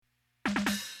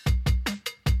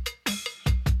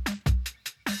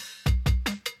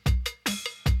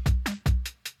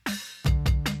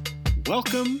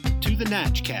Welcome to the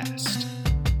Natchcast,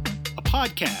 a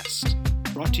podcast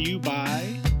brought to you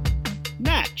by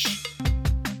Natch,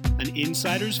 an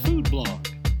insider's food blog,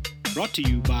 brought to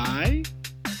you by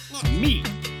me,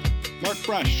 Mark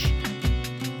Brush,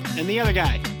 and the other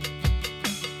guy.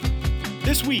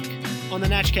 This week on the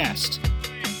Natchcast,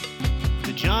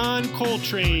 the John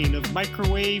Coltrane of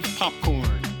microwave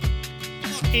popcorn,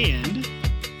 and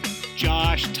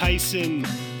Josh Tyson,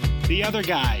 the other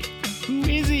guy. Who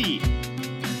is he?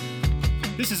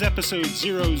 This is episode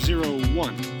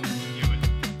 001.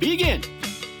 Begin!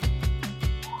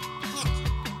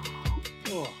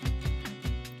 Oh.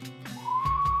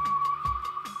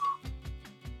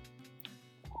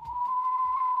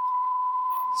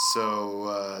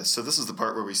 So this is the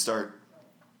part where we start,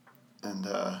 and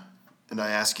I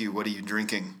ask you, what are you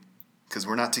drinking? Because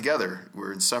we're not together.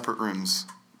 We're in separate rooms,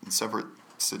 in separate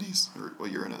cities. Well,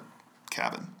 you're in a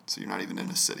cabin, so you're not even in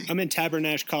a city. I'm in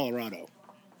Tabernash, Colorado,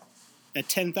 at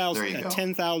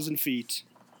 10,000 feet.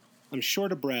 I'm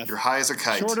short of breath. You're high as a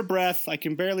kite. Short of breath. I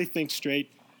can barely think straight.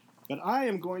 But I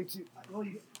am going to...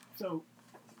 So,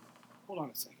 hold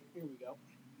on a second. Here we go.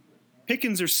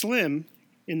 Pickings are slim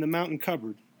in the mountain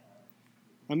cupboard.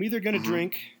 I'm either going to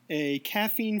drink a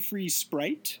caffeine-free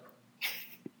Sprite.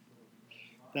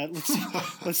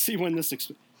 Let's see when this...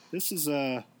 This is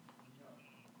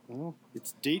well,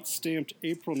 it's date stamped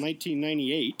April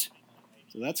 1998,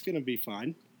 so that's going to be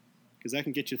fine, because that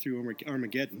can get you through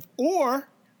Armageddon. Or,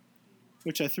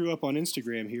 which I threw up on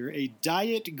Instagram here, a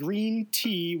diet green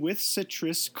tea with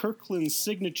citrus Kirkland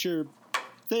signature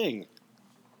thing.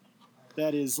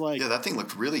 That is like... Yeah, that thing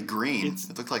looked really green.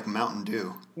 It looked like Mountain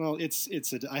Dew. Well,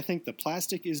 I think the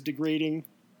plastic is degrading.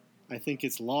 I think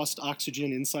it's lost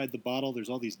oxygen inside the bottle. There's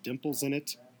all these dimples in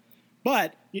it.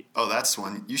 But... Oh, that's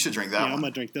one. You should drink that one. Yeah, I'm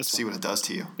going to drink this one. See what it does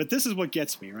to you. But this is what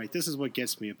gets me, right? This is what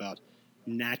gets me about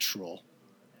natural.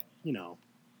 You know,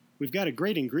 we've got a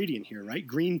great ingredient here, right?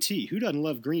 Green tea. Who doesn't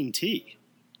love green tea?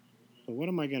 But what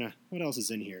else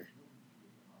is in here?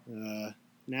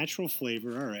 Natural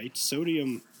flavor, all right.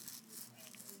 Sodium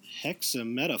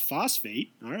hexametaphosphate,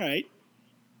 all right.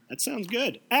 That sounds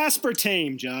good.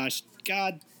 Aspartame, Josh.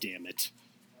 God damn it.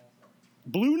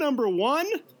 Blue number 1?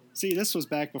 See, this was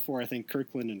back before I think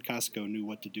Kirkland and Costco knew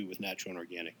what to do with natural and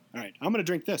organic. All right, I'm going to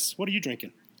drink this. What are you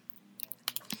drinking?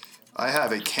 I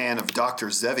have a can of Dr.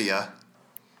 Zevia,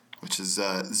 which is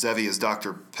Zevia's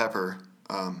Dr. Pepper.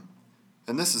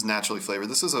 And this is naturally flavored.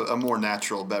 This is a more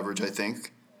natural beverage, I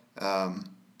think. So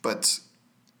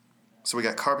we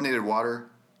got carbonated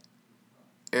water,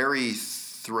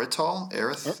 erythritol.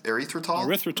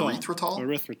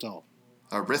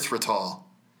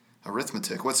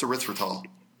 Arithmetic. What's erythritol?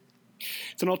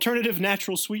 It's an alternative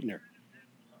natural sweetener.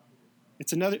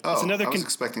 It's another. I was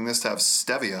expecting this to have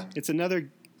stevia. It's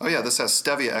another. Oh yeah, this has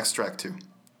stevia extract too.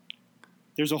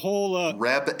 There's a whole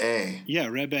Reb A. Yeah,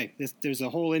 Reb A. There's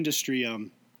a whole industry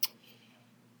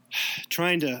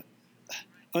trying to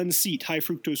unseat high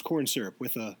fructose corn syrup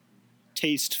with a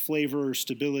taste, flavor,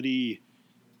 stability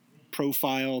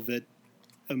profile that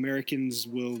Americans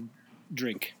will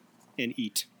drink and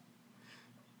eat.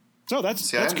 So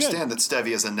that's I understand good. that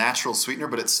stevia is a natural sweetener,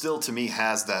 but it still, to me,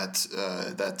 has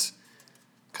that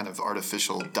kind of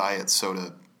artificial diet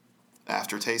soda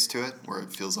aftertaste to it, where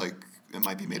it feels like it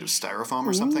might be made of styrofoam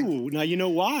or something. Ooh, now you know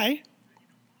why.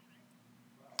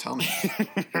 Tell me.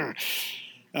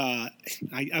 I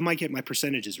might get my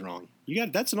percentages wrong.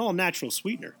 That's an all-natural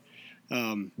sweetener.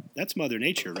 That's Mother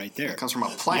Nature right there. It comes from a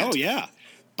plant. Oh, yeah.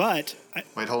 But...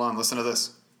 Wait, hold on. Listen to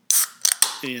this.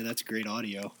 Yeah, that's great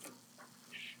audio.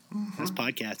 That's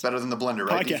podcast. It's better than the blender,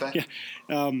 right? Podcast,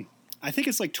 yeah. I think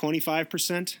it's like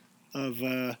 25%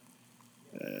 of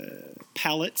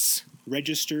pallets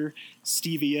register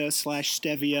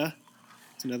stevia/stevia.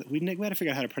 It's another. We got to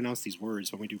figure out how to pronounce these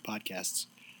words when we do podcasts.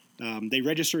 They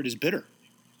register it as bitter,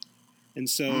 and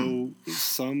so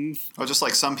some. Oh, just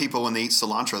like some people when they eat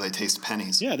cilantro, they taste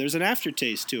pennies. Yeah, there's an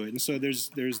aftertaste to it, and so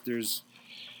there's a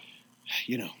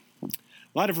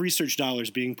lot of research dollars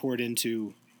being poured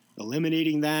into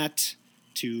eliminating that,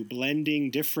 to blending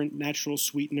different natural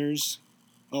sweeteners.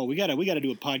 Oh, we gotta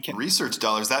do a podcast. Research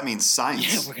dollars, that means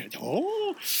science. Yeah, we're gonna.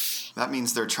 Oh, that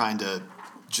means they're trying to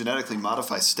genetically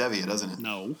modify stevia, doesn't it?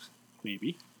 No,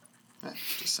 maybe.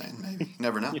 Just saying, maybe. You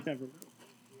never know. You never know.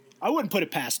 I wouldn't put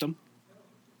it past them,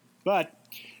 but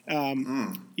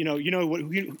you know what?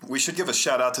 We should give a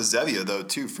shout out to Zevia though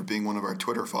too for being one of our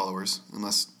Twitter followers.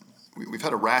 Unless we've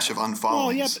had a rash of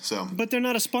unfollowings. Oh yeah, but they're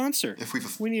not a sponsor.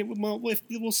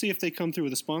 We'll see if they come through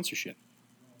with a sponsorship.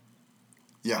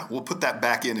 Yeah, we'll put that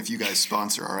back in if you guys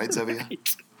sponsor, all right, Zevia?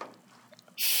 Right.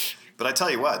 But I tell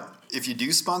you what, if you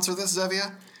do sponsor this,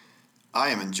 Zevia, I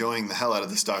am enjoying the hell out of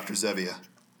this Dr. Zevia.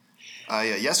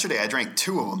 Yesterday I drank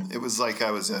 2 of them. It was like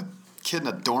I was a kid in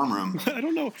a dorm room. I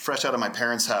don't know. Fresh out of my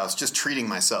parents' house, just treating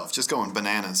myself, just going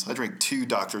bananas. I drank 2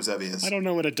 Dr. Zevias. I don't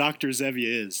know what a Dr.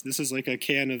 Zevia is. This is like a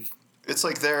can of... It's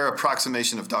like their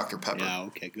approximation of Dr. Pepper. Yeah,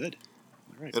 okay, good.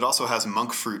 All right. It also has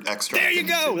monk fruit extract. There you in it,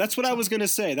 go! too. That's what I was going to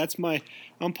say.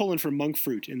 I'm pulling for monk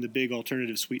fruit in the big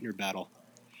alternative sweetener battle.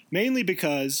 Mainly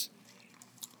because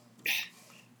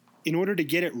in order to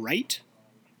get it right,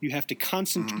 you have to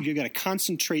you got to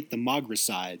concentrate the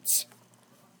magricides.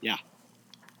 Yeah.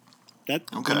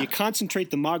 When you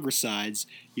concentrate the magricides,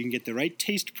 you can get the right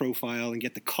taste profile and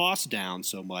get the cost down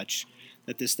so much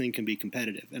that this thing can be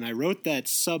competitive. And I wrote that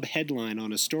sub-headline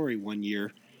on a story one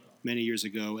year, many years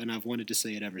ago, and I've wanted to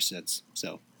say it ever since.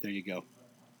 So there you go.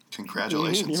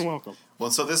 Congratulations. You're welcome. Well,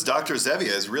 so this Dr.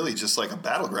 Zevia is really just like a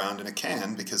battleground in a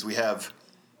can because we have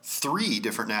 3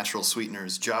 different natural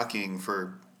sweeteners jockeying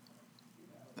for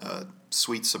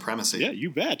sweet supremacy. Yeah, you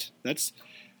bet. That's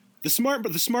the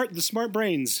smart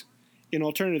brains in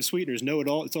alternative sweeteners know it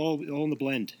all. It's all in the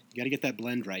blend. You got to get that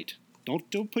blend right.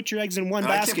 Don't put your eggs in one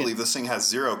basket. I can't believe this thing has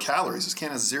 0 calories. This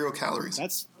can has 0 calories.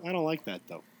 I don't like that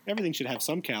though. Everything should have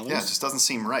some calories. Yeah, it just doesn't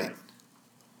seem right.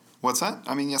 What's that?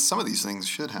 I mean, yes, some of these things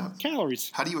should have calories.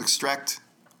 How do you extract?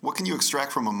 What can you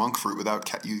extract from a monk fruit without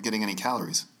you getting any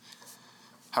calories?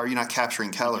 How are you not capturing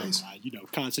calories?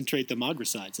 Concentrate the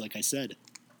magricides, like I said.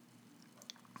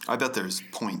 I bet there's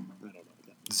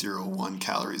 0.01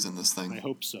 calories in this thing. I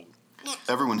hope so.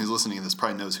 Everyone who's listening to this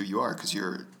probably knows who you are because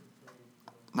you're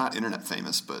not internet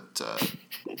famous, but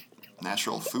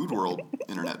natural food world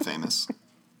internet famous.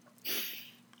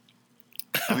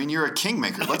 I mean, you're a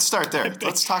kingmaker. Let's start there.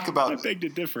 Let's talk about... I beg to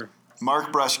differ.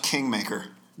 Mark Brush Kingmaker.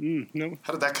 No.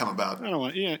 How did that come about? I don't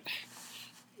want... Yeah.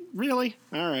 Really?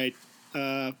 All right.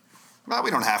 Well, we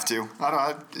don't have to.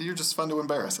 You're just fun to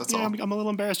embarrass. That's all. I'm a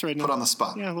little embarrassed right now. Put on the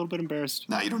spot. Yeah, a little bit embarrassed.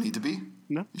 No, you don't need to be.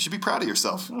 No? You should be proud of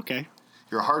yourself. Okay.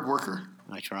 You're a hard worker.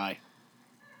 I try.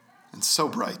 And so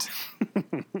bright.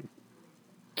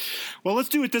 Well, let's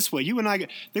do it this way. You and I...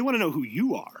 They want to know who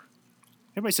you are.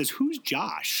 Everybody says, who's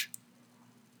Josh?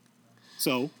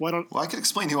 So, why don't... Well, I could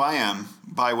explain who I am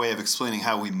by way of explaining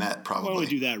how we met, probably. Why don't we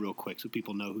do that real quick so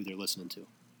people know who they're listening to?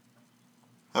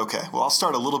 Okay. Well, I'll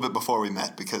start a little bit before we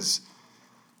met because,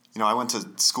 I went to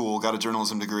school, got a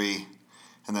journalism degree,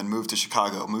 and then moved to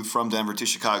Chicago. Moved from Denver to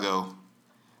Chicago.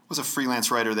 Was a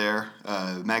freelance writer there,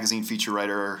 magazine feature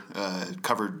writer,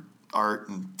 covered art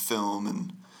and film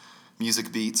and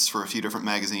music beats for a few different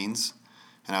magazines.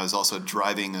 And I was also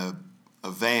driving a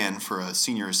van for a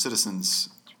senior citizens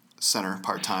center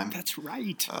part-time. That's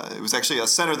right. It was actually a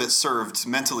center that served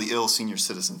mentally ill senior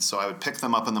citizens. So I would pick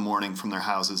them up in the morning from their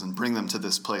houses and bring them to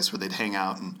this place where they'd hang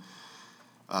out and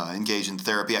engage in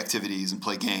therapy activities and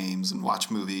play games and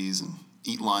watch movies and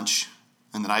eat lunch.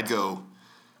 And then I'd go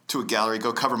to a gallery,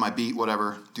 go cover my beat,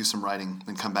 whatever, do some writing,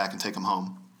 then come back and take them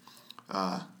home.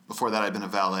 Before that, I'd been a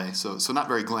valet, so not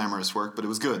very glamorous work, but it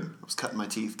was good. I was cutting my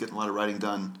teeth, getting a lot of writing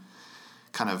done,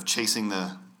 kind of chasing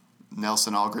the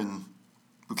Nelson Algren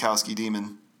Bukowski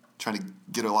demon, trying to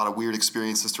get a lot of weird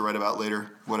experiences to write about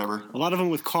later, whatever. A lot of them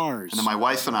with cars. And then my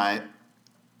wife and I...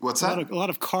 What's that? A lot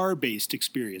of car-based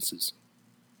experiences.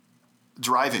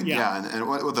 Driving, yeah.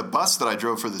 And the bus that I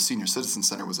drove for the Senior Citizen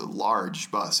Center was a large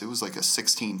bus. It was like a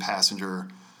 16-passenger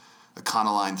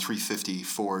Econoline 350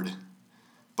 Ford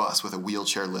bus with a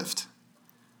wheelchair lift.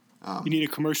 You need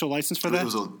a commercial license for that?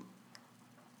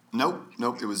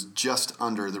 Nope. It was just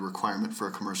under the requirement for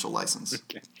a commercial license.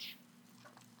 Okay.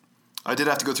 I did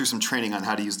have to go through some training on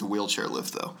how to use the wheelchair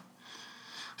lift, though,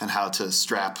 and how to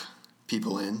strap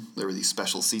people in. There were these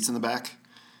special seats in the back.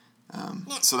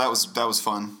 So that was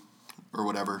fun, or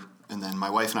whatever. And then my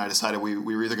wife and I decided we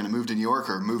were either going to move to New York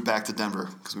or move back to Denver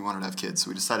because we wanted to have kids. So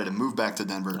we decided to move back to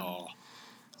Denver. Oh.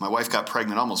 My wife got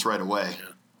pregnant almost right away. Yeah.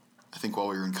 I think while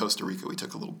we were in Costa Rica, we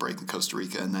took a little break in Costa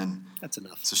Rica, and then... That's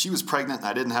enough. So she was pregnant, and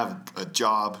I didn't have a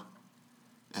job,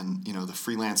 and, the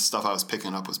freelance stuff I was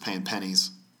picking up was paying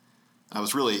pennies. I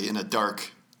was really in a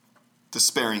dark,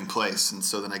 despairing place, and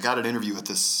so then I got an interview with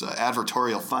this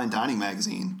advertorial fine dining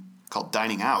magazine called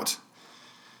Dining Out,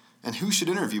 and who should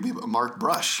interview me but Mark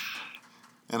Brush,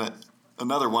 and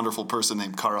another wonderful person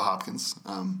named Carl Hopkins.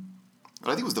 But I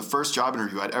think it was the first job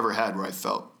interview I'd ever had where I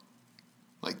felt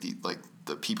like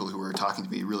the people who were talking to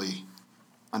me really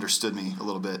understood me a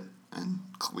little bit, and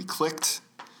we clicked.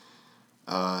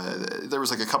 There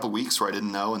was like a couple weeks where I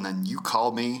didn't know, and then you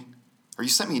called me, or you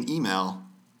sent me an email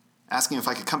asking if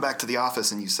I could come back to the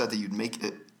office, and you said that you'd make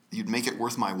it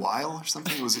worth my while or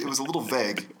something. It was a little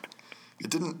vague. It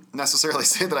didn't necessarily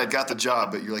say that I'd got the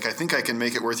job, but you're like, I think I can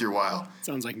make it worth your while.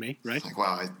 Sounds like me, right? Like,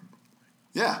 wow,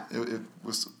 yeah, it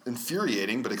was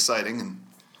infuriating but exciting,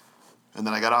 and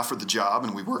then I got offered the job,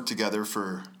 and we worked together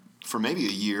for maybe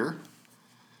a year.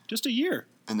 Just a year.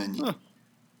 And then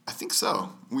I think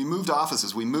so. We moved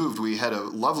offices. We had a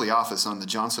lovely office on the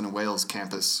Johnson & Wales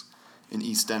campus in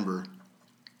East Denver.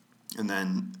 And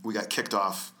then we got kicked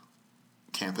off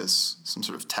campus, some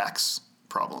sort of tax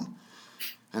problem.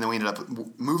 And then we ended up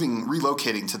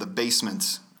relocating to the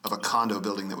basement of a condo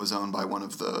building that was owned by one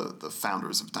of the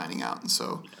founders of Dining Out. And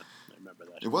so I remember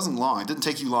that. it wasn't long. It didn't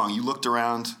take you long. You looked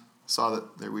around, saw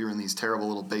that we were in these terrible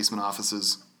little basement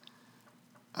offices,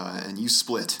 and you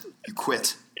split. You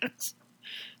quit. Yes.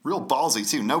 Real ballsy,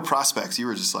 too. No prospects. You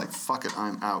were just like, fuck it,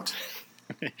 I'm out.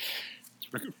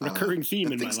 Recurring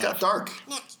theme in my life. Things got dark.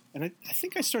 And I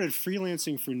think I started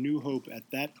freelancing for New Hope at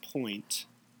that point,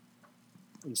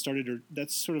 and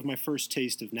that's sort of my first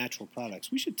taste of natural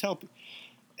products. We should tell,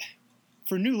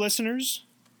 for new listeners,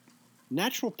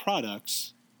 natural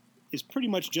products is pretty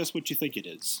much just what you think it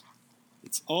is.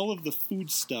 It's all of the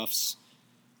foodstuffs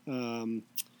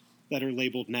that are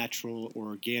labeled natural or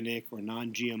organic or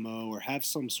non-GMO or have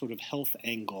some sort of health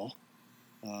angle.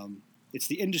 It's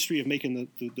the industry of making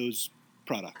those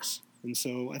products. And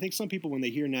so I think some people, when they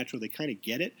hear natural, they kind of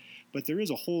get it, but there is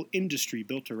a whole industry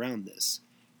built around this.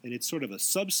 And it's sort of a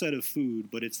subset of food,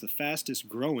 but it's the fastest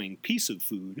growing piece of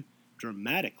food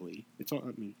dramatically. A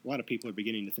lot of people are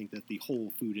beginning to think that the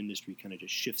whole food industry kind of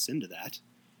just shifts into that.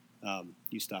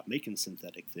 You stop making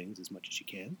synthetic things as much as you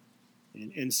can.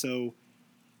 And so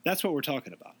that's what we're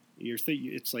talking about.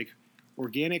 It's like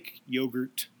organic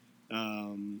yogurt.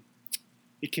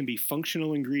 It can be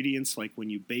functional ingredients, like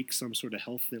when you bake some sort of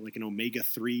health thing, like an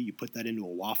omega-3, you put that into a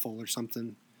waffle or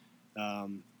something.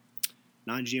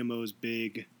 Non-GMO is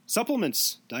big.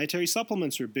 Supplements, dietary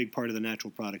supplements are a big part of the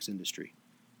natural products industry.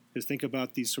 Because think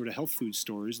about these sort of health food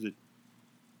stores that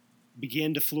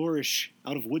began to flourish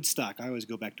out of Woodstock. I always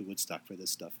go back to Woodstock for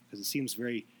this stuff because it seems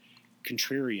very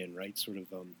contrarian, right? Sort of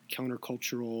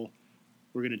countercultural.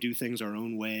 We're going to do things our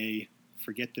own way,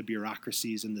 forget the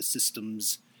bureaucracies and the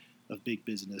systems of big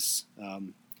business.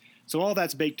 So all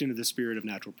that's baked into the spirit of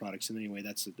natural products. And anyway,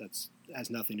 that's has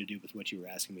nothing to do with what you were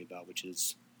asking me about, which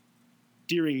is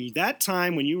during that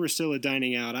time when you were still at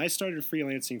Dining Out, I started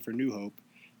freelancing for New Hope,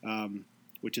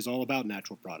 which is all about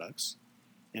natural products.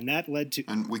 And that led to...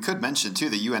 And we could mention, too,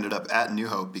 that you ended up at New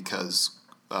Hope because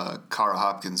Cara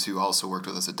Hopkins, who also worked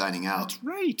with us at Dining Out. That's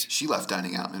right. She left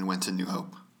Dining Out and went to New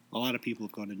Hope. A lot of people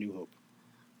have gone to New Hope.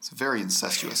 It's very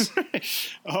incestuous.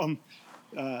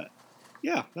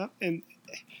 Yeah. And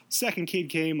second kid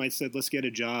came, I said, let's get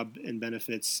a job and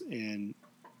benefits. And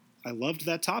I loved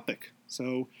that topic.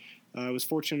 So I was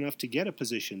fortunate enough to get a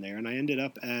position there. And I ended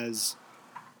up as,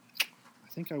 I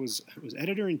think I was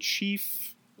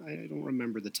editor-in-chief. I don't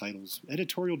remember the titles.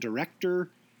 Editorial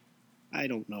director. I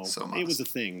don't know. It was a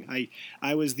thing.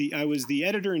 I was the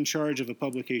editor in charge of a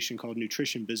publication called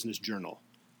Nutrition Business Journal,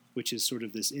 which is sort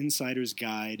of this insider's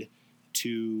guide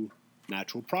to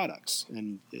natural products.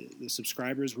 And the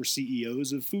subscribers were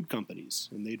CEOs of food companies,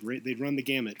 and they'd run the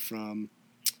gamut from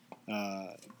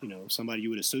somebody you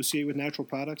would associate with natural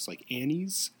products like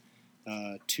Annie's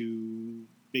to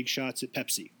big shots at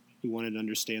Pepsi who wanted to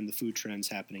understand the food trends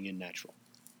happening in natural.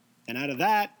 And out of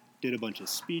that, did a bunch of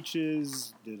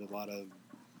speeches, did a lot of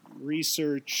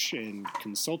research and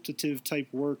consultative type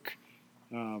work,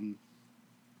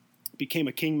 became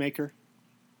a kingmaker.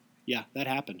 Yeah, that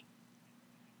happened.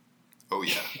 Oh,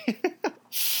 yeah.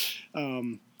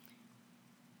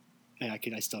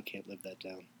 I still can't live that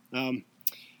down.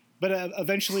 But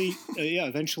eventually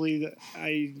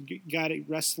I got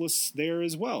restless there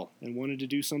as well and wanted to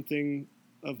do something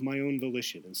of my own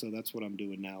volition. And so that's what I'm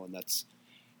doing now, and that's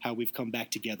how we've come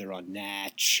back together on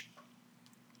Natch.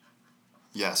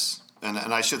 Yes. And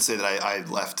I should say that I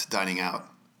left Dining Out,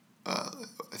 I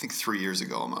think 3 years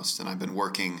ago almost, and I've been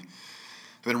running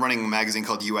a magazine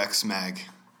called UX Mag.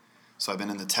 So I've been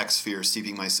in the tech sphere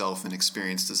steeping myself in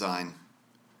experience design,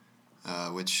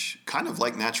 which kind of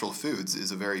like natural foods is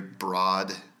a very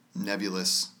broad,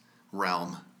 nebulous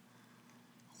realm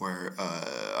where,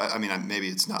 maybe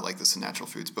it's not like this in natural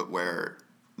foods, but where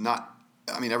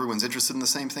everyone's interested in the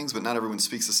same things, but not everyone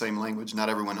speaks the same language. Not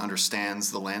everyone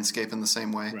understands the landscape in the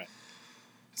same way. Right.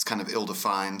 It's kind of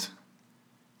ill-defined,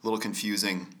 a little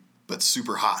confusing, but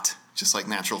super hot, just like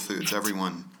natural foods.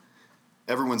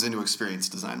 Everyone's into experience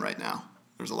design right now.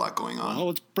 There's a lot going on. Well,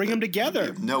 let's bring them together.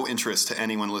 Of no interest to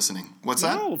anyone listening. What's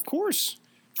that? No, of course.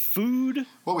 Food.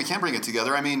 Well, we can bring it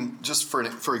together. I mean, just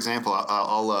for example,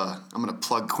 I'm going to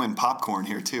plug Quinn Popcorn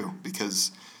here too,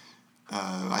 because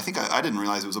I think I didn't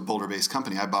realize it was a Boulder-based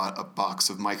company. I bought a box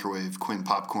of microwave Quinn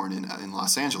Popcorn in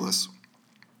Los Angeles,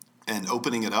 and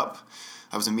opening it up,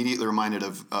 I was immediately reminded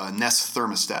of Nest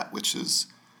Thermostat, which is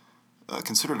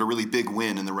considered a really big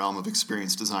win in the realm of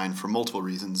experience design for multiple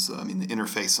reasons. I mean, the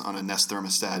interface on a Nest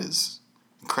Thermostat is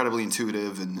incredibly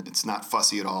intuitive, and it's not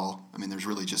fussy at all. I mean, there's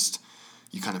really just,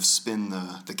 you kind of spin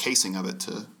the casing of it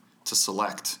to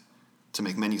select, to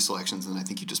make menu selections, and I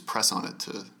think you just press on it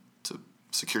to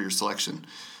secure your selection.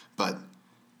 But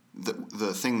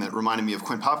the thing that reminded me of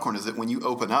Quinn Popcorn is that when you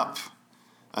open up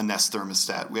a Nest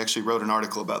Thermostat, we actually wrote an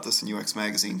article about this in UX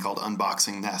Magazine called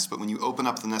Unboxing Nest, but when you open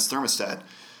up the Nest Thermostat,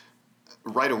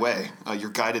 right away, you're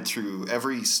guided through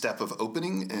every step of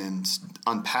opening and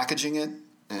unpackaging it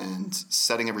and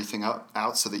setting everything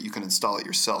out so that you can install it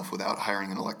yourself without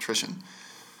hiring an electrician,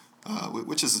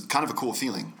 which is kind of a cool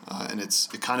feeling. And it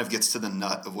kind of gets to the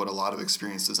nut of what a lot of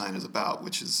experience design is about,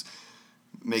 which is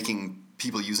making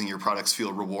people using your products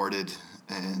feel rewarded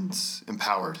and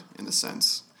empowered in a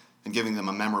sense, and giving them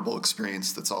a memorable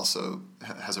experience that's also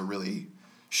has a really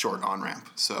short on-ramp.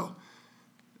 So,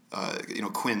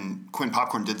 Quinn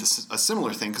Popcorn did a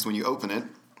similar thing, because when you open it,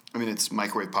 I mean, it's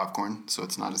microwave popcorn, so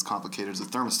it's not as complicated as a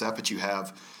thermostat, but you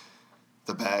have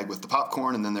the bag with the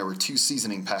popcorn, and then there were 2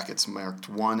 seasoning packets marked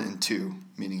 1 and 2,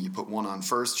 meaning you put one on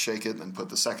first, shake it, and put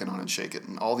the second on and shake it.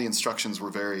 And all the instructions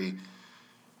were very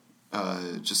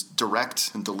just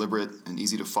direct and deliberate and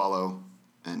easy to follow.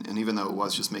 And even though it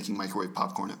was just making microwave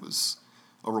popcorn, it was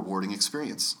a rewarding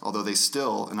experience. Although they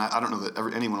still, and I don't know that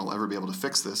anyone will ever be able to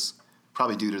fix this,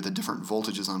 probably due to the different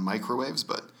voltages on microwaves,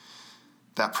 but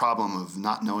that problem of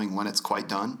not knowing when it's quite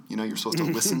done. You're supposed to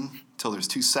listen till there's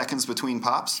 2 seconds between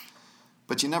pops,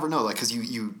 but you never know, like, because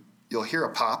you'll hear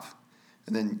a pop,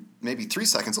 and then maybe 3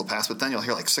 seconds will pass, but then you'll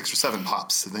hear like 6 or 7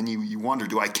 pops, and then you wonder,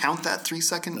 do I count that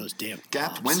 3-second Those damn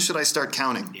gap? pops. When should I start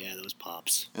counting? Yeah, those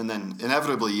pops. And then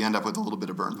inevitably you end up with a little bit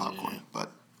of burnt popcorn. Yeah.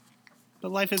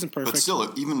 But life isn't perfect. But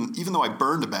still, even though I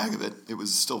burned a bag of it, it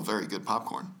was still very good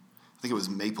popcorn. I think it was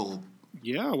maple.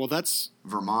 Yeah, well, that's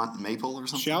Vermont maple or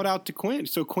something. Shout out to Quinn.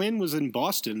 So Quinn was in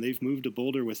Boston. They've moved to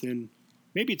Boulder within,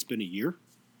 maybe it's been a year.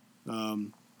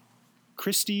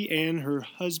 Christy and her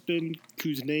husband,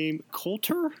 whose name,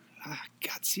 Coulter?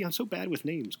 God, see, I'm so bad with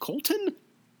names. Colton?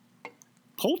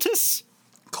 Poultice?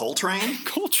 Coltrane?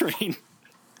 Coltrane.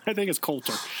 I think it's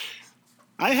Coulter.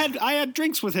 I had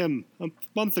drinks with him a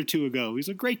month or 2 ago. He's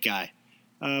a great guy.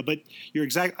 But you're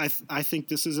exact. I think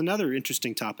this is another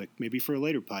interesting topic, maybe for a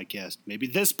later podcast, maybe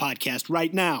this podcast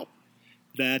right now.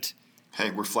 That hey,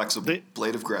 we're flexible.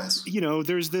 Blade of grass.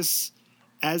 There's this,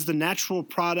 as the natural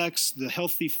products, the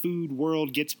healthy food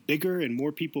world gets bigger and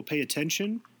more people pay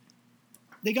attention.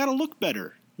 They got to look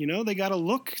better. They got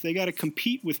to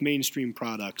compete with mainstream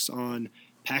products on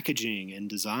packaging and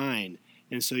design,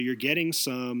 and so you're getting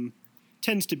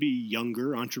tends to be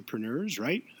younger entrepreneurs,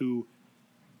 right, who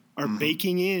are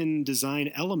baking in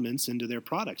design elements into their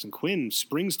products. And Quinn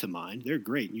springs to mind. They're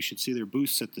great. You should see their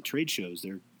booths at the trade shows.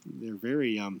 They're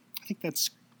very, I think that's...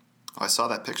 I saw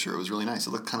that picture. It was really nice.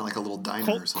 It looked kind of like a little diner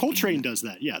or something. Coltrane does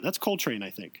that. Yeah, that's Coltrane,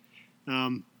 I think.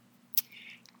 And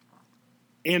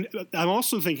I'm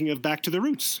also thinking of Back to the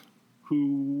Roots,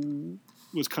 who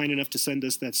was kind enough to send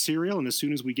us that cereal. And as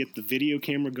soon as we get the video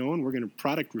camera going, we're going to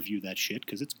product review that shit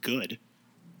because it's good.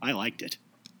 I liked it.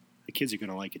 The kids are going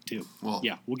to like it too. Well,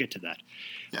 yeah, we'll get to that.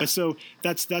 Yeah. But so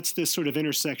that's this sort of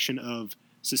intersection of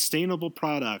sustainable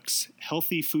products,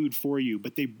 healthy food for you,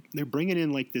 but they're bringing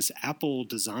in like this Apple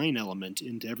design element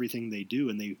into everything they do,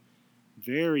 and they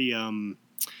very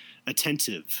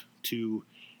attentive to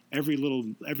every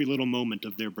little moment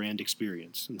of their brand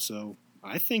experience. And so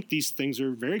I think these things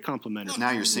are very complementary.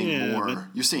 Now you're seeing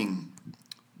you're seeing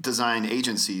design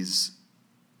agencies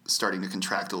starting to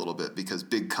contract a little bit, because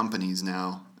big companies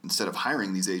now, instead of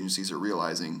hiring these agencies, are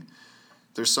realizing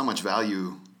there's so much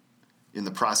value in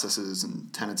the processes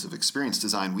and tenets of experience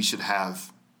design. We should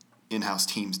have in-house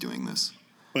teams doing this.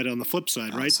 But on the flip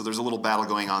side, right? So there's a little battle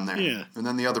going on there. Yeah. And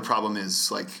then the other problem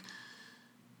is, like,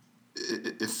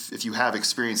 if you have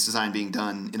experience design being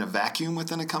done in a vacuum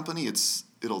within a company,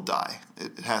 it'll die.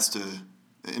 It has to,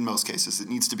 in most cases, it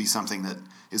needs to be something that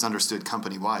is understood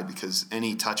company-wide, because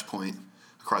any touch point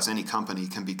across any company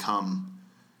can become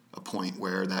a point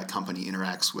where that company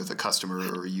interacts with a customer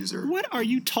or a user. What are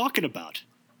you talking about?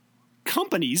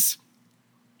 Companies?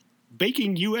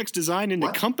 Baking UX design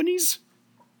into companies?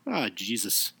 Ah,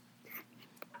 Jesus.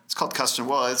 It's called customer.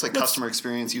 Well, it's like customer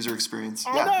experience, user experience.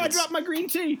 Oh, yeah, no, I dropped my green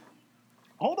tea.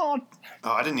 Hold on.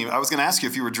 Oh, I didn't even. I was going to ask you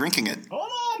if you were drinking it.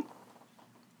 Hold on.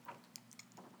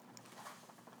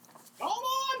 Hold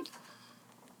on.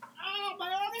 Oh,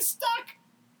 my arm is stuck.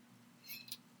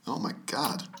 Oh, my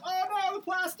God. Oh, no, the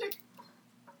plastic.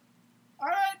 All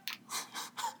right.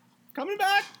 Coming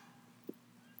back.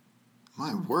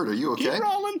 My word, are you okay? Keep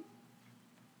rolling.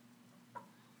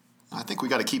 I think we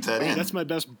got to keep that in. That's my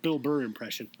best Bill Burr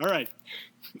impression. All right.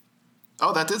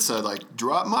 Oh, that did sound like,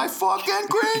 drop my fucking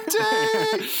green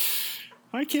tea!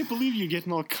 I can't believe you're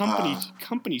getting all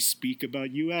company speak about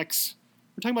UX.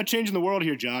 We're talking about changing the world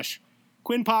here, Josh.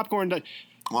 Quinn Popcorn.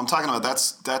 Well, I'm talking about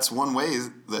that's one way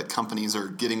that companies are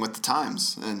getting with the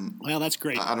times, and well, that's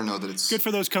great. I don't know that it's good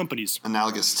for those companies.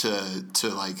 Analogous to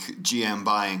like GM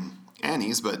buying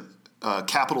Annie's, but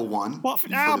Capital One. Well,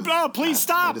 please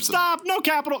stop! No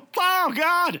Capital! Oh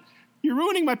God, you're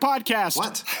ruining my podcast.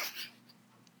 What?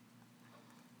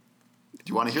 Do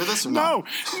you want to hear this or not?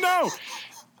 No.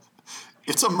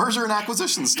 It's a merger and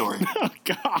acquisition story. Oh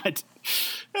God.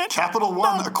 Capital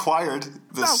One acquired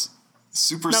this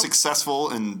super successful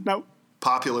and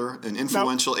popular and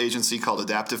influential agency called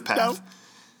Adaptive Path.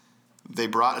 They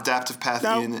brought Adaptive Path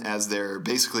in as their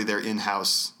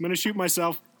in-house. I'm gonna shoot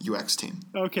myself. UX team.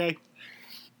 Okay.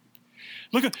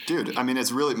 Dude, I mean,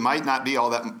 it's really might not be all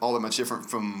that much different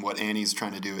from what Annie's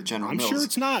trying to do at General Mills. I'm sure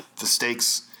it's not.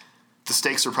 The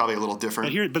stakes are probably a little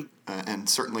different, and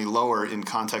certainly lower in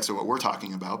context of what we're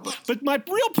talking about. But my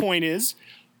real point is,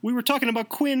 we were talking about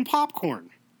Quinn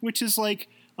Popcorn, which is like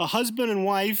a husband and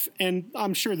wife, and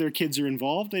I'm sure their kids are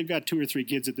involved. They've got 2 or 3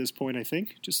 kids at this point, I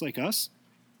think, just like us,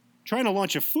 trying to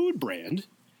launch a food brand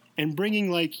and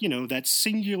bringing that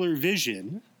singular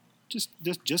vision,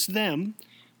 just them,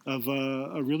 of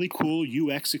a really cool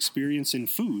UX experience in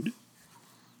food,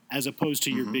 as opposed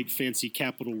to your big fancy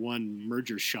Capital One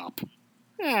merger shop.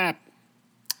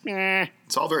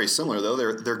 It's all very similar, though.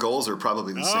 Their goals are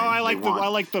probably the same. I like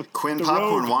the Quinn the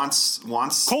Popcorn road.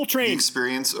 wants Coltrane. the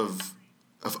experience of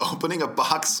opening a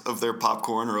box of their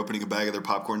popcorn or opening a bag of their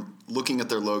popcorn, looking at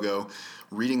their logo,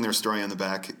 reading their story on the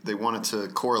back. They want it to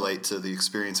correlate to the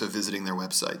experience of visiting their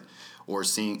website or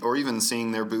even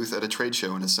seeing their booth at a trade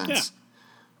show, in a sense.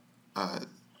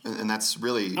 And that's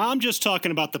really... I'm just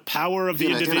talking about the power of the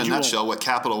individual. In a nutshell, what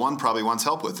Capital One probably wants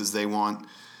help with is they want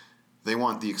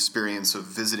the experience of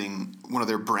visiting one of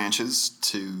their branches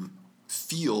to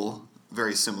feel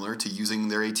very similar to using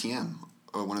their ATM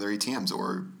or one of their ATMs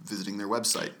or visiting their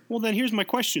website. Well, then here's my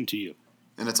question to you.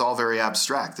 And it's all very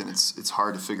abstract, and it's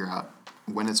hard to figure out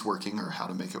when it's working or how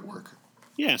to make it work.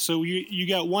 Yeah, so you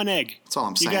got one egg. That's all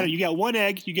I'm saying. You got one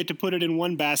egg. You get to put it in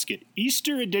one basket.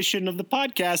 Easter edition of the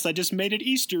podcast. I just made it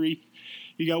Eastery.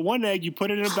 You got one egg. You put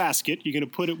it in a basket. You're going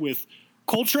to put it with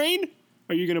Coltrane,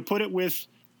 or you're going to put it with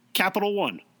Capital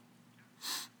One.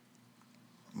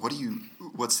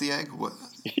 What's the egg? What?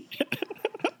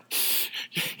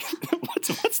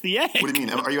 What's the egg? What do you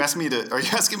mean? Are you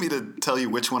asking me to tell you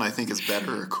which one I think is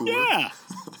better or cooler? Yeah.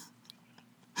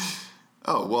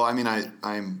 Oh, well, I mean,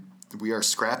 we are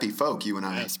scrappy folk, you and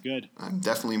I. That's good. I'm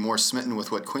definitely more smitten with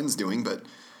what Quinn's doing, but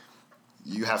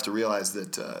you have to realize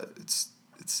that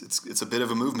it's a bit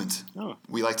of a movement. Oh.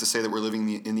 We like to say that we're living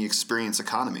in the experience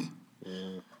economy.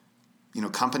 Yeah.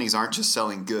 Companies aren't just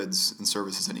selling goods and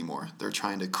services anymore. They're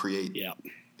trying to create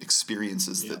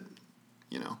experiences that,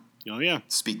 Oh, yeah.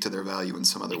 speak to their value in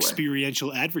some other way.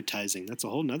 Experiential advertising. That's a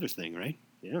whole nother thing, right?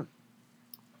 Yeah.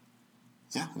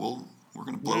 Yeah, well, we're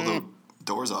going to blow the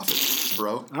doors off it,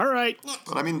 bro. All right.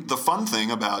 But I mean, the fun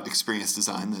thing about experience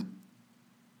design that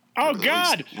Oh,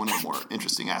 God. One of the more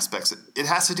interesting aspects, it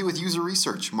has to do with user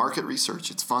research, market research.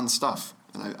 It's fun stuff.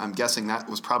 And I'm guessing that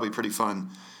was probably pretty fun,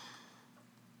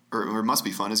 or it must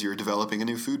be fun as you're developing a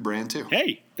new food brand, too.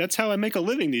 Hey, that's how I make a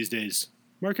living these days.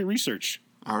 Market research.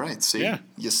 All right. See? Yeah.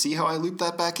 You see how I looped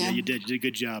that back in? Yeah, you did. You did a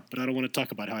good job. But I don't want to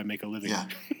talk about how I make a living. Yeah.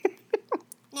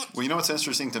 Well, you know what's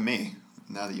interesting to me,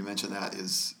 now that you mention that,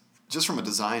 is just from a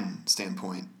design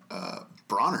standpoint,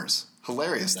 Bronner's.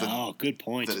 Hilarious. Good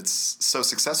point. That it's so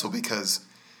successful because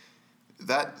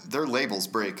their labels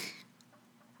break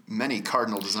many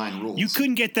cardinal design rules. You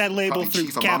couldn't get that label Probably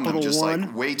through Capital just One.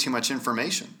 Like way too much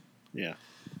information. Yeah.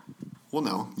 Well,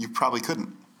 no, you probably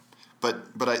couldn't. But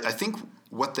I think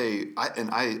what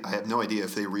I have no idea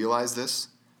if they realize this,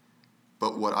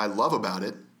 but what I love about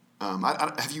it,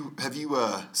 have you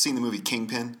seen the movie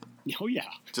Kingpin? Oh, yeah.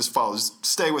 Just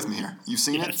stay with me here. You've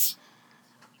seen it?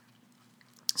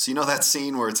 So you know that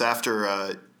scene where it's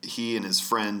after he and his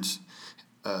friend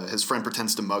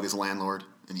pretends to mug his landlord,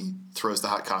 and he throws the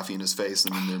hot coffee in his face,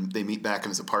 and then they meet back in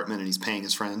his apartment, and he's paying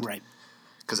his friend. Right.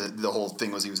 Because the whole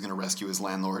thing was he was going to rescue his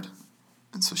landlord,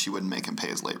 and so she wouldn't make him pay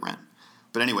his late rent.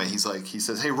 But anyway, he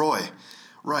says, "Hey, Roy,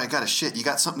 I got a shit. You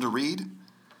got something to read?"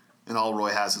 And all Roy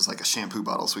has is like a shampoo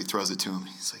bottle, so he throws it to him.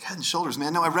 He's like, "Head and Shoulders,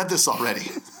 man. No, I read this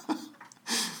already."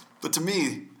 But to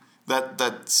me,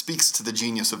 that speaks to the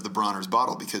genius of the Bronner's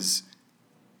bottle because,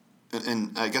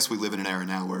 and I guess we live in an era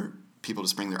now where people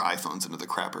just bring their iPhones into the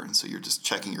crapper, and so you're just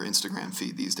checking your Instagram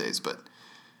feed these days. But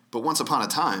once upon a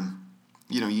time,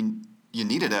 you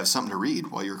needed to have something to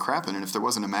read while you were crapping, and if there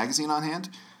wasn't a magazine on hand,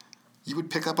 you would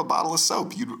pick up a bottle of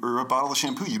soap or a bottle of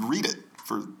shampoo. You'd read it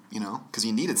because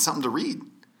you needed something to read.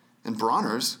 And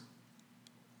Bronner's,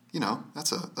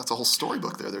 that's a whole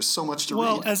storybook there. There's so much to read.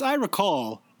 Well, as I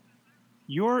recall,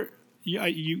 you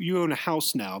own a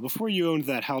house now. Before you owned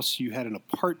that house, you had an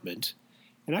apartment.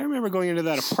 And I remember going into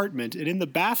that apartment, and in the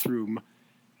bathroom,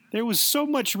 there was so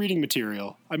much reading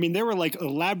material. I mean, there were like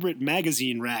elaborate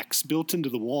magazine racks built into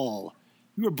the wall.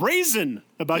 You were brazen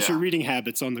about your reading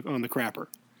habits on the crapper.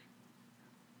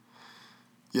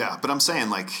 Yeah, but I'm saying,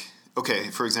 like, okay,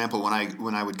 for example, when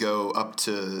I would go up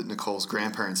to Nicole's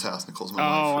grandparents' house, Nicole's my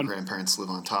wife, her grandparents live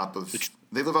on top of.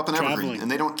 They live up in Evergreen,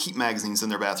 and they don't keep magazines in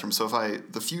their bathroom. So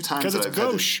the few times that I've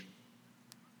had to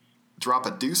drop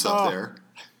a deuce up there,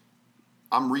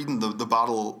 I'm reading the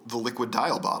liquid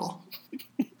dial bottle.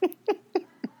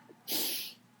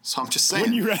 So I'm just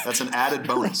saying, that's an added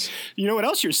bonus. You know what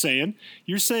else you're saying?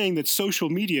 You're saying that social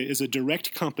media is in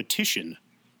direct competition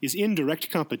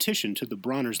to the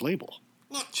Bronner's label.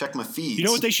 Check my feeds. You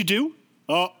know what they should do?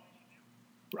 Oh,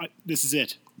 this is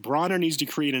it. Bronner needs to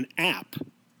create an app,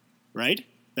 right?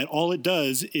 That all it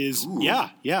does is,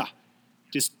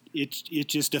 it's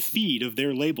just a feed of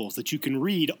their labels that you can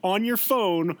read on your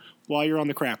phone while you're on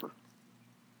the crapper.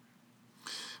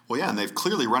 Well, yeah, and they've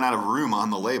clearly run out of room on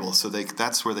the label, so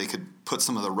that's where they could put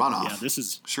some of the runoff. Yeah,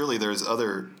 surely there's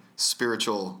other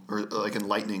spiritual or like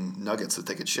enlightening nuggets that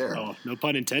they could share. Oh, no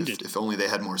pun intended. If only they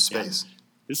had more space. Yeah.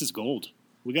 This is gold.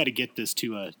 We got to get this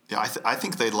to Yeah, I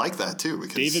think they'd like that too,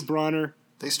 because David Bronner.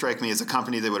 They strike me as a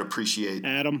company they would appreciate.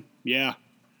 Adam, yeah.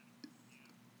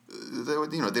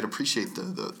 They'd appreciate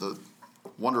the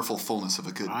wonderful fullness of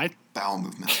a good bowel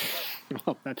movement.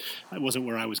 Well, that wasn't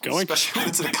where I was going. Especially when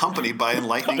it's accompanied by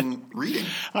enlightening reading.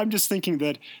 I'm just thinking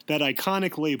that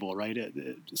iconic label, right?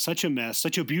 Such a mess,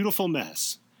 such a beautiful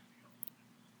mess.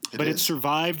 It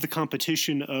survived the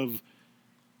competition of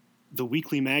the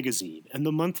weekly magazine and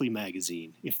the monthly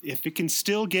magazine. If it can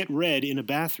still get read in a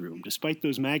bathroom despite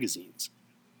those magazines,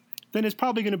 then it's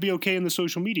probably going to be okay in the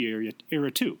social media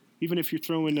era too. Even if you're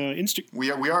throwing Instagram.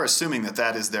 We are assuming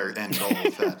that is their end goal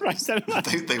with that. Right.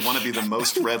 They want to be the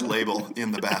most read label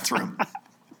in the bathroom.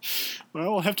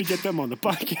 Well, we'll have to get them on the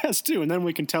podcast too, and then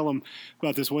we can tell them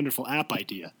about this wonderful app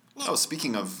idea. Oh,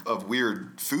 speaking of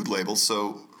weird food labels,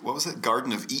 so what was it?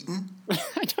 Garden of Eden?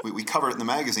 We covered it in the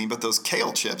magazine, but those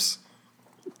kale chips.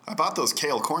 I bought those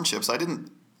kale corn chips. I didn't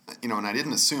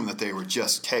assume that they were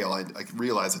just kale. I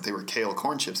realized that they were kale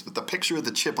corn chips, but the picture of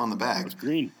the chip on the bag was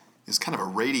green. Is kind of a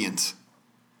radiant,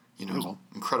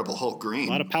 Incredible Hulk green.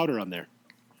 A lot of powder on there.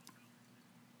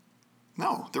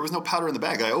 No, there was no powder in the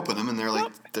bag. I opened them, and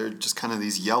they're just kind of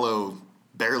these yellow,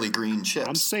 barely green chips.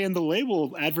 I'm saying the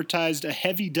label advertised a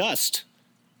heavy dust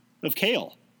of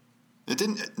kale. It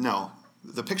didn't. No,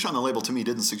 the picture on the label to me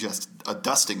didn't suggest a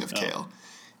dusting of kale.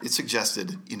 It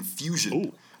suggested infusion.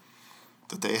 Ooh.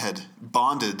 That they had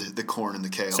bonded the corn and the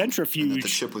kale. Centrifuge. And that the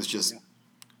chip was just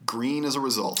green as a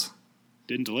result.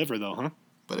 Didn't deliver, though, huh?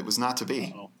 But it was not to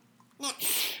be.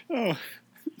 Oh,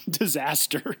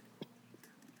 disaster.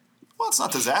 Well, it's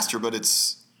not disaster, but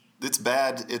it's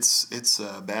bad. It's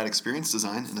bad experience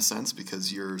design in a sense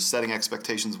because you're setting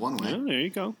expectations one way. Oh, there you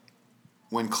go.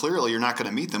 When clearly you're not going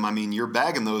to meet them. I mean, you're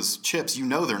bagging those chips. You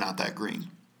know they're not that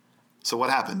green. So what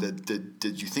happened?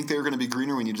 Did you think they were going to be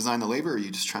greener when you designed the label, or are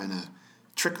you just trying to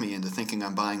trick me into thinking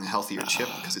I'm buying a healthier chip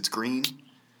because it's green?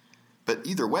 But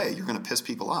either way, you're going to piss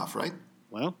people off, right?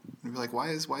 Well, you'd be like,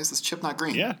 why is this chip not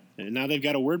green? Yeah, and now they've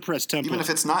got a WordPress template. Even if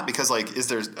it's not, because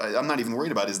I'm not even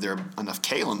worried about is there enough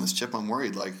kale in this chip. I'm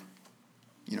worried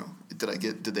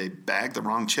did they bag the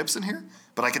wrong chips in here?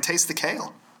 But I could taste the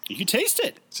kale. You could taste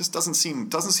it. It just doesn't seem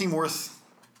worth.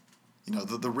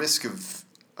 The risk of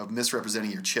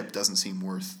misrepresenting your chip doesn't seem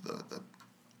worth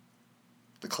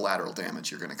the collateral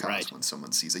damage you're going to cause when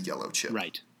someone sees a yellow chip.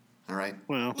 Right. All right.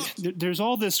 Well, there's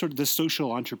all this sort of the social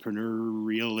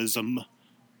entrepreneurialism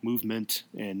movement,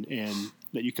 and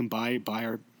that you can buy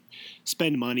or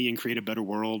spend money and create a better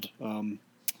world.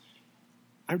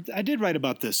 I did write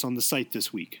about this on the site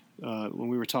this week when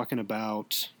we were talking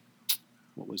about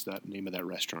what was that name of that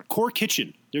restaurant? Core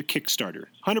Kitchen, their Kickstarter,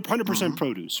 100%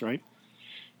 produce, right?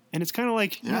 And it's kind of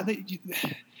like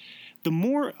the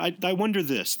more I wonder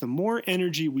this, the more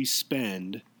energy we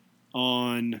spend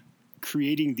on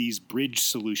creating these bridge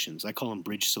solutions. I call them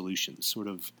bridge solutions, sort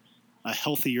of a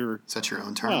healthier. Is that your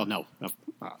own term? Well, no.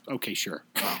 Okay, sure.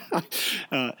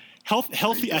 A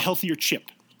healthier chip,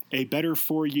 a better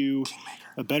for you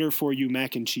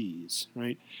mac and cheese,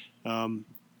 right?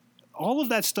 all of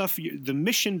that stuff, the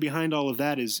mission behind all of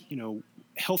that is,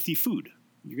 healthy food.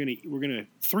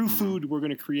 Through food, we're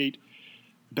going to create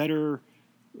better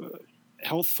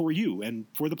health for you and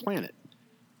for the planet.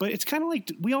 But it's kind of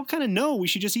like we all kind of know we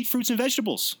should just eat fruits and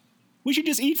vegetables. We should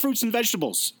just eat fruits and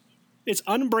vegetables. It's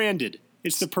unbranded.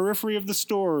 It's the periphery of the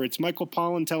store. It's Michael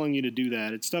Pollan telling you to do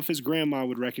that. It's stuff his grandma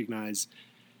would recognize.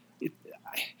 The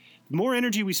more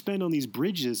energy we spend on these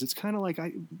bridges, it's kind of like,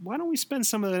 why don't we spend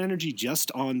some of that energy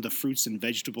just on the fruits and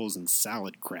vegetables and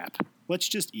salad crap? Let's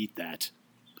just eat that.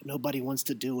 But nobody wants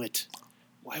to do it.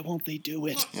 Why won't they do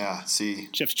it? Yeah, see.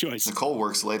 Chef's choice. Nicole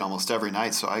works late almost every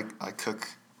night, so I cook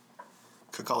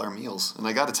all our meals. And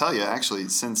I got to tell you, actually,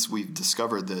 since we've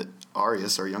discovered that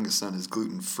Arius, our youngest son, is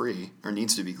gluten-free, or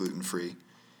needs to be gluten-free,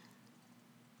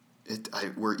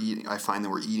 I find that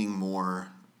we're eating more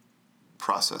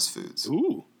processed foods.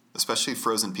 Ooh. Especially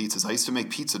frozen pizzas. I used to make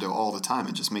pizza dough all the time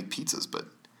and just make pizzas, but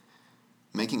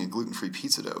making a gluten-free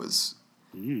pizza dough is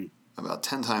about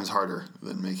 10 times harder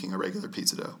than making a regular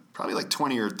pizza dough. Probably like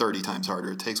 20 or 30 times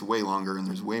harder. It takes way longer, and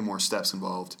there's way more steps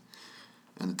involved,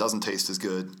 and it doesn't taste as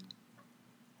good.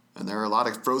 And there are a lot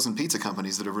of frozen pizza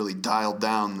companies that have really dialed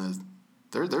down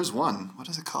there's one. What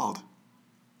is it called?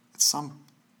 It's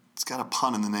got a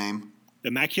pun in the name.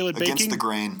 Immaculate Baking? Against the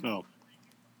Grain. Oh.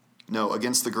 No,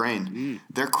 Against the Grain.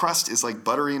 Their crust is like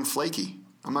buttery and flaky.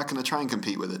 I'm not going to try and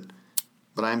compete with it.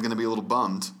 But I am going to be a little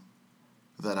bummed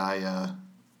that I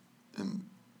am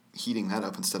heating that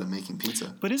up instead of making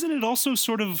pizza. But isn't it also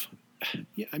sort of...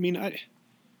 Yeah, I mean,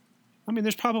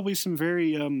 there's probably some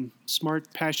very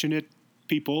smart, passionate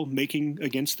people making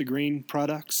against the grain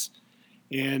products.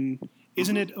 And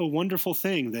isn't it a wonderful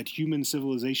thing that human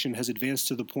civilization has advanced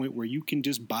to the point where you can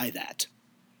just buy that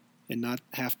and not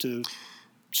have to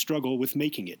struggle with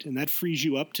making it? And that frees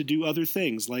you up to do other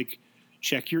things like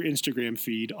check your Instagram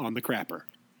feed on the crapper.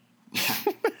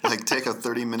 Like take a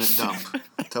 30-minute dump.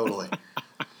 Totally.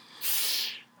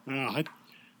 I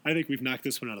think we've knocked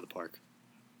this one out of the park.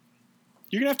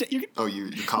 You're gonna have to. You're calling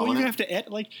you're gonna have to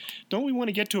edit. Like, don't we want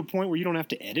to get to a point where you don't have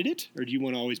to edit it, or do you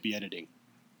want to always be editing?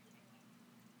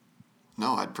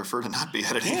 No, I'd prefer to not be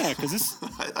editing. Yeah, because this.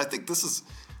 I think this is.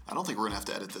 I don't think we're gonna have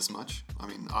to edit this much. I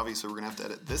mean, obviously we're gonna have to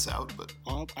edit this out, but.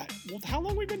 Well, how long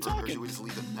have we been talking? Or should we just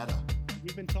leave it meta?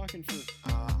 We've been talking for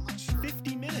I'm not sure.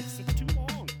 50 minutes. It's too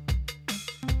long.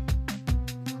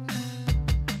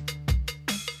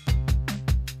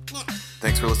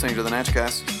 Thanks for listening to the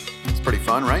Natchcast. It's pretty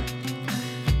fun, right?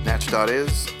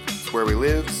 Natch.is. It's where we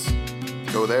live.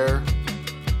 Go there.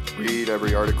 Read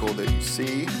every article that you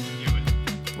see.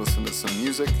 Listen to some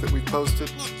music that we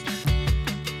posted.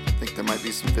 I think there might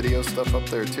be some video stuff up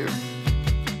there too.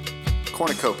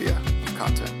 Cornucopia of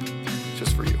content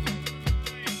just for you.